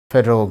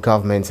Federal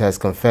government has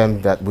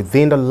confirmed that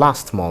within the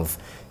last month,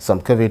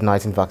 some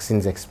COVID-19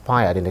 vaccines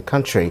expired in the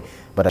country,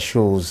 but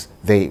assures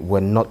they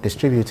were not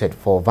distributed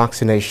for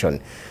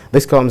vaccination.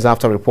 This comes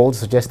after reports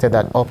suggested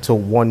that up to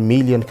 1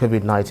 million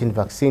COVID-19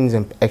 vaccines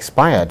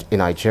expired in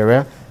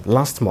Nigeria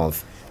last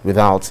month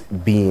without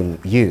being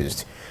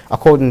used.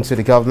 According to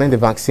the government, the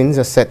vaccines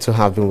are said to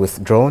have been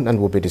withdrawn and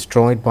will be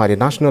destroyed by the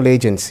National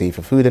Agency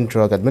for Food and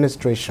Drug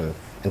Administration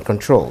and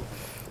Control.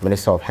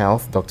 Minister of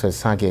Health, Dr.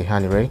 Sage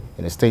Hanire,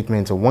 in a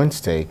statement on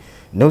Wednesday,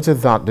 noted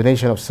that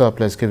donation of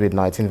surplus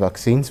COVID-19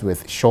 vaccines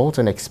with short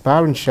and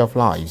expiring shelf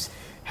lives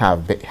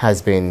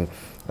has been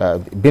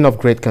of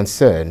great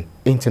concern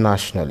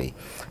internationally.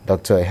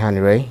 Dr.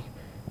 Hanire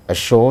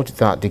assured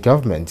that the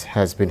government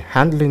has been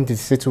handling the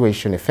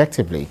situation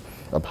effectively,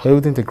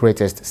 upholding the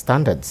greatest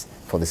standards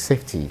for the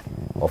safety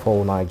of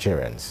all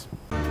Nigerians.